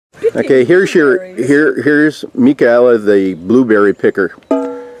Okay, here's Michaela, the blueberry picker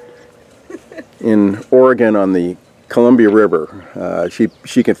in Oregon on the Columbia River.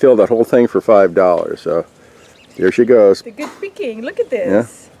 She can fill that whole thing for $5. So there she goes. The good picking. Look at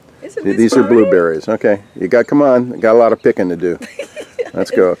this. Yeah. Isn't this These great? are blueberries. Okay, come on. Got a lot of picking to do. Let's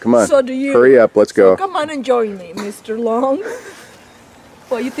go. Come on. So do you. Hurry up. Let's go. Come on and join me, Mr. Long.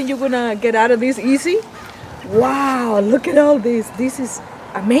 Well, you think you're gonna get out of this easy? Wow! Look at all this. This is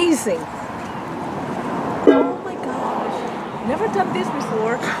amazing. Oh my gosh! Never done this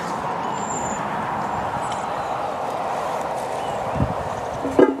before.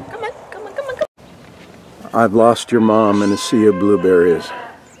 Come on! Come on! Come on! Come on! I've lost your mom in a sea of blueberries.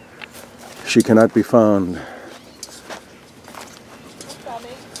 She cannot be found.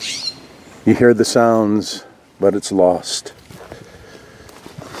 You hear the sounds, but it's lost.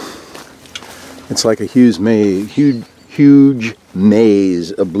 It's like a huge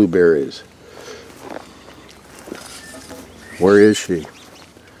maze of blueberries. Where is she?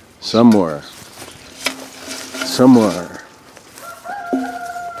 Somewhere. Somewhere.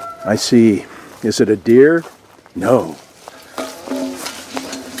 I see. Is it a deer? No.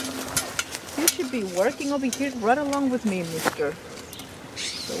 You should be working over here right along with me, mister.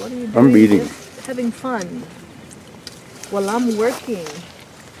 So what are you doing? I'm beating. Just having fun while I'm working.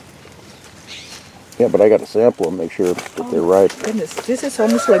 Yeah, but I got to sample them, make sure that they're right. Goodness, this is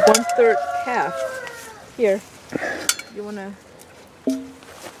almost like 1/3 half. Here, you wanna?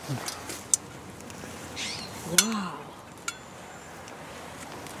 Wow.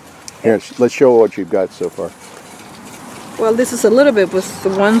 Here, let's show what you've got so far. Well, this is a little bit with the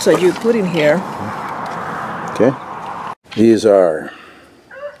ones that you put in here. Okay. These are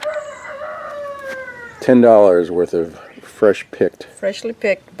 $10 worth of freshly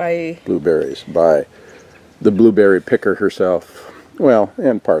picked by blueberries by the blueberry picker herself. Well,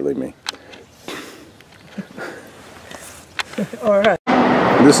 and partly me. All right.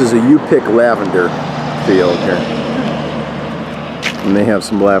 This is a You Pick lavender field here. And they have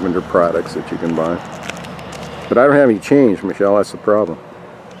some lavender products that you can buy. But I don't have any change, Michelle, that's the problem.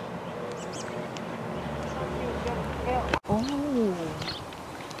 Oh.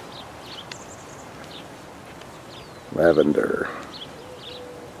 Lavender.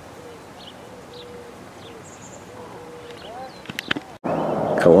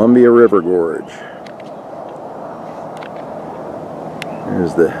 Columbia River Gorge.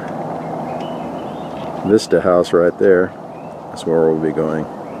 There's the Vista House right there. That's where we'll be going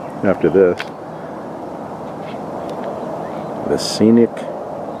after this. The scenic,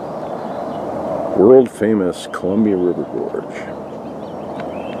 world famous Columbia River Gorge.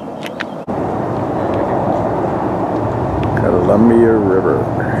 Columbia River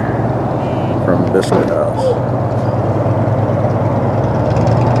from Vista House.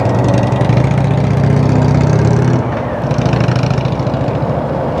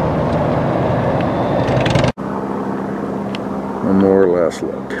 A more or less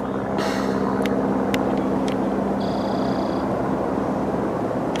look.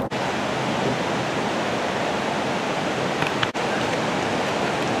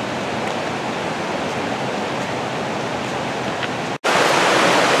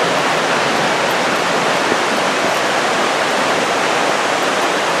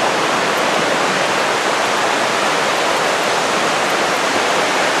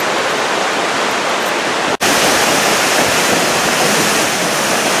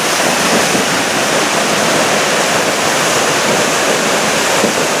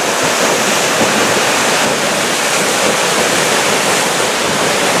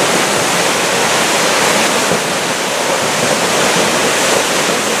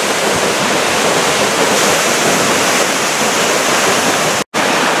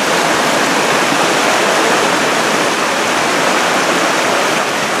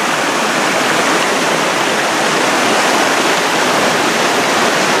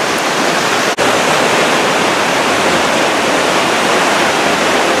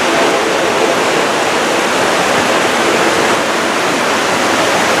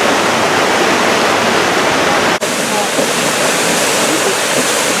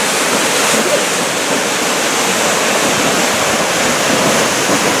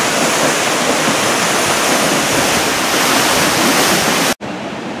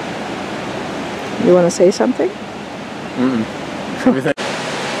 You want to say something? Everything.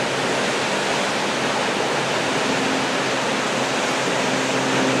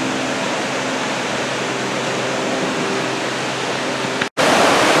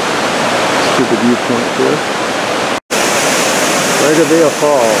 To the viewpoint there. Vega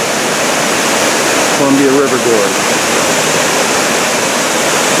Falls, Columbia River Gorge.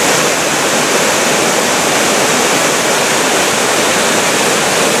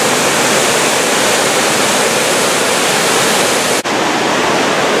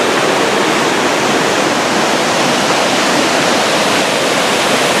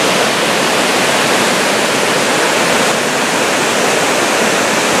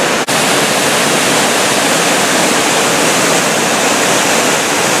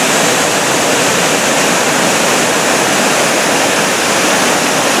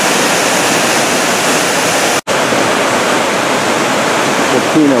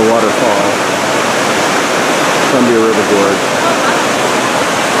 Pina waterfall. Columbia River Gorge.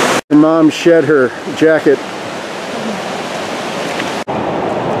 And Mom shed her jacket.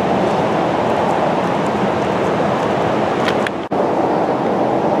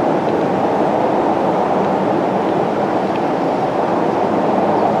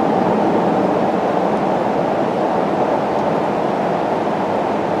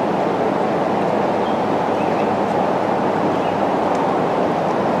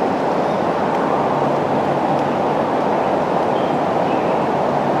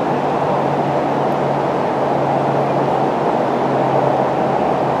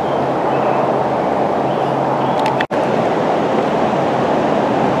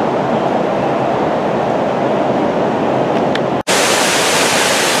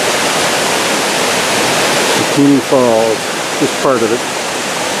 Bikini Falls, just part of it.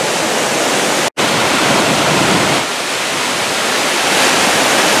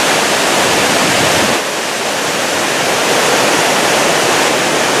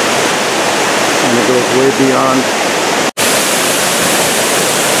 And it goes way beyond.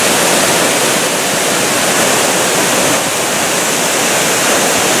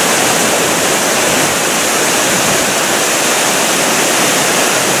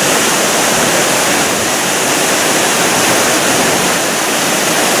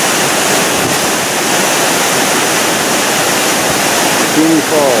 Bikini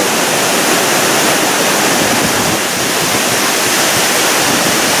Falls.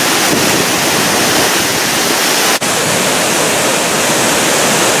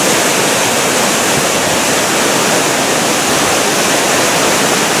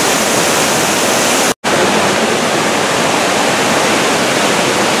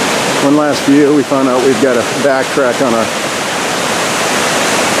 One last view, we found out we've got to backtrack on our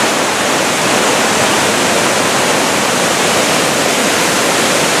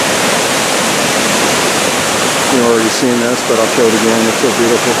You've already seen this, but I'll show it again. It's so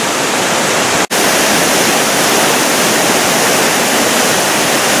beautiful.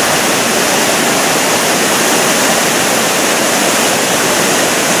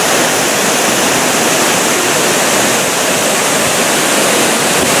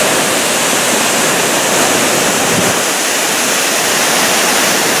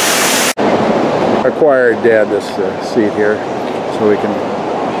 I acquired Dad this seat here so we can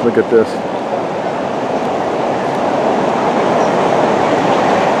look at this.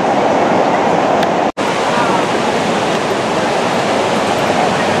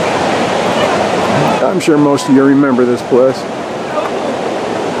 I'm sure most of you remember this place.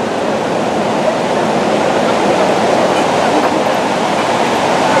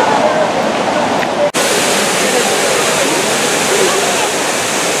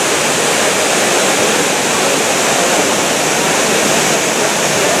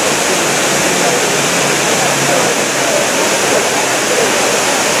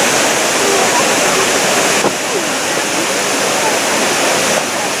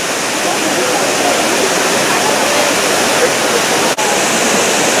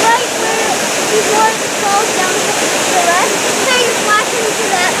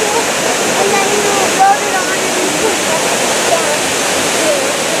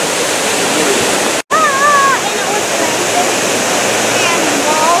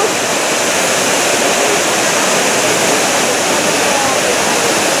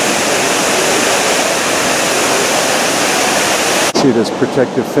 See this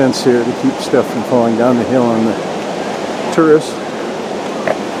protective fence here to keep stuff from falling down the hill on the tourists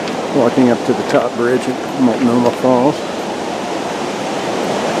walking up to the top bridge at Multnomah Falls.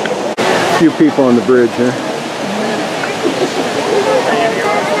 A few people on the bridge here.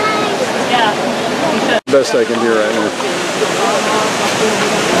 Best I can do right now.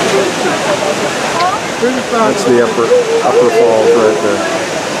 That's the upper falls right there.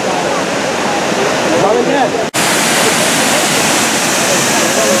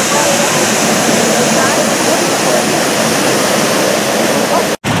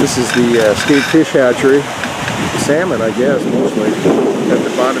 This is the state fish hatchery. Salmon, I guess, mostly. At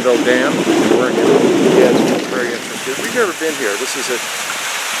the Bonneville Dam. We're very interested. We've never been here. This is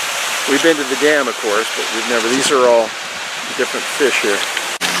we've been to the dam, of course, but we've never. These are all different fish here.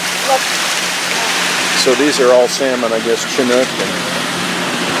 So these are all salmon, I guess, Chinook. And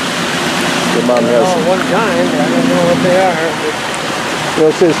your mom has. One kind. I don't know what they are.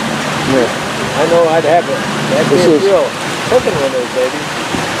 Well, it says, yeah. I know I'd have it. That'd be a real cooking one of those, baby.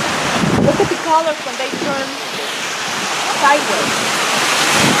 Look at the colors when they turn sideways.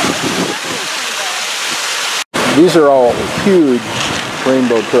 These are all huge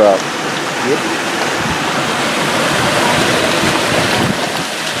rainbow trout. Yep.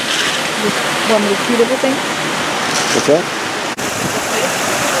 Want me to shoot everything? What's that?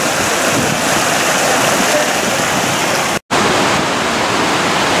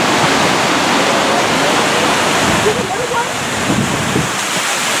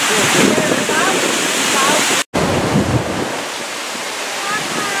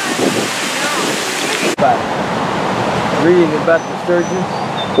 Reading about the sturgeons.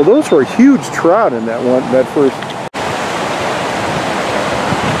 Well, those were huge trout in that first.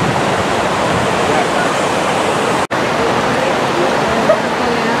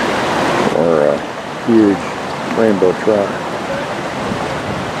 Or a huge rainbow trout.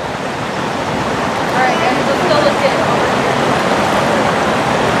 Alright, guys, let's go look at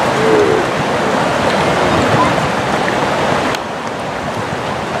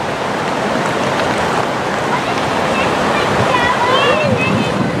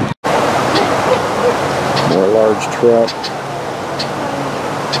More large trout.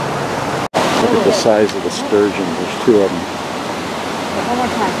 Look at the size of the sturgeon. There's two of them. One more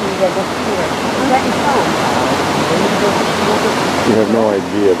time, can you guys go through it? Is that your phone? You have no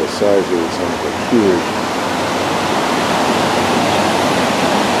idea the size of these things. They're huge.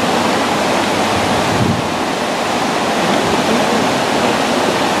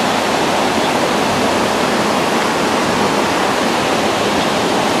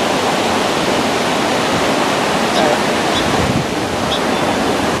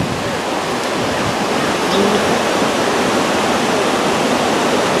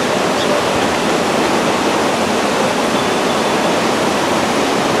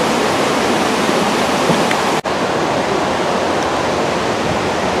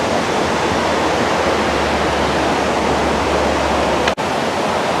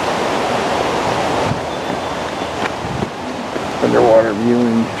 Underwater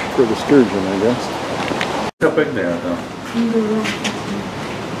viewing for the sturgeon, I guess. How big they are, though?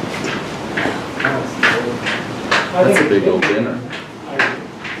 That's a big old dinner.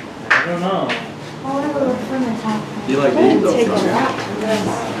 I don't know. You like to eat those, don't you?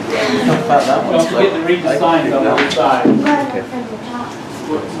 That one's Don't forget to read the signs on the other side. You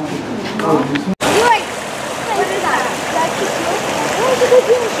like, what is that?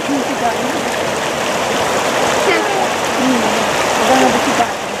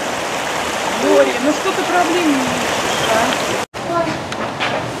 Глория, ну что-то проблемнее.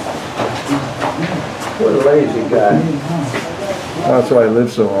 What a lazy guy. That's why I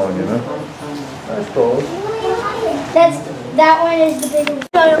live so long, you know? I suppose. that one is the biggest.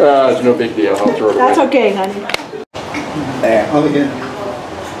 It's no big deal. I'll throw it That's away. okay, honey. There. Oh, again.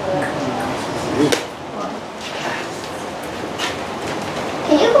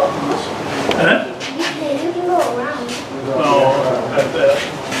 Can you go? Huh? You can go around.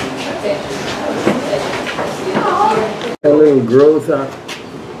 A little growth on.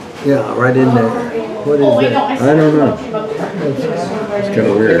 Yeah, right in there. What is that? I don't know. It's kind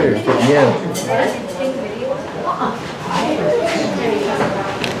of weird. Yeah.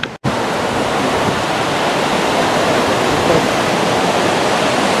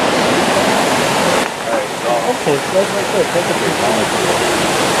 Okay, that's right there. Take a picture.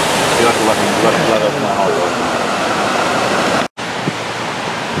 You have to let us know how it goes.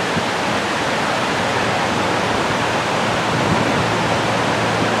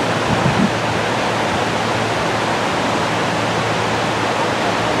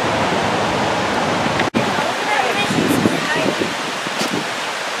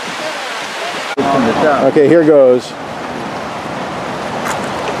 From the top. Okay, here goes.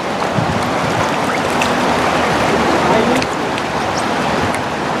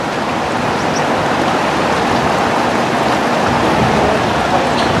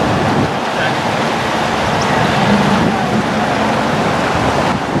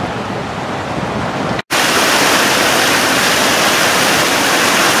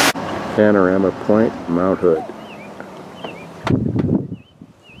 Panorama Point, Mount Hood.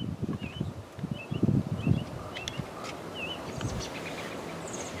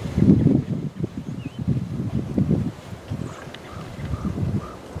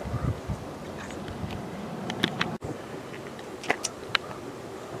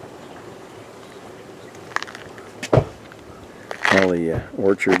 All the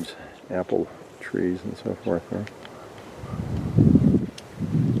orchards, apple trees and so forth there.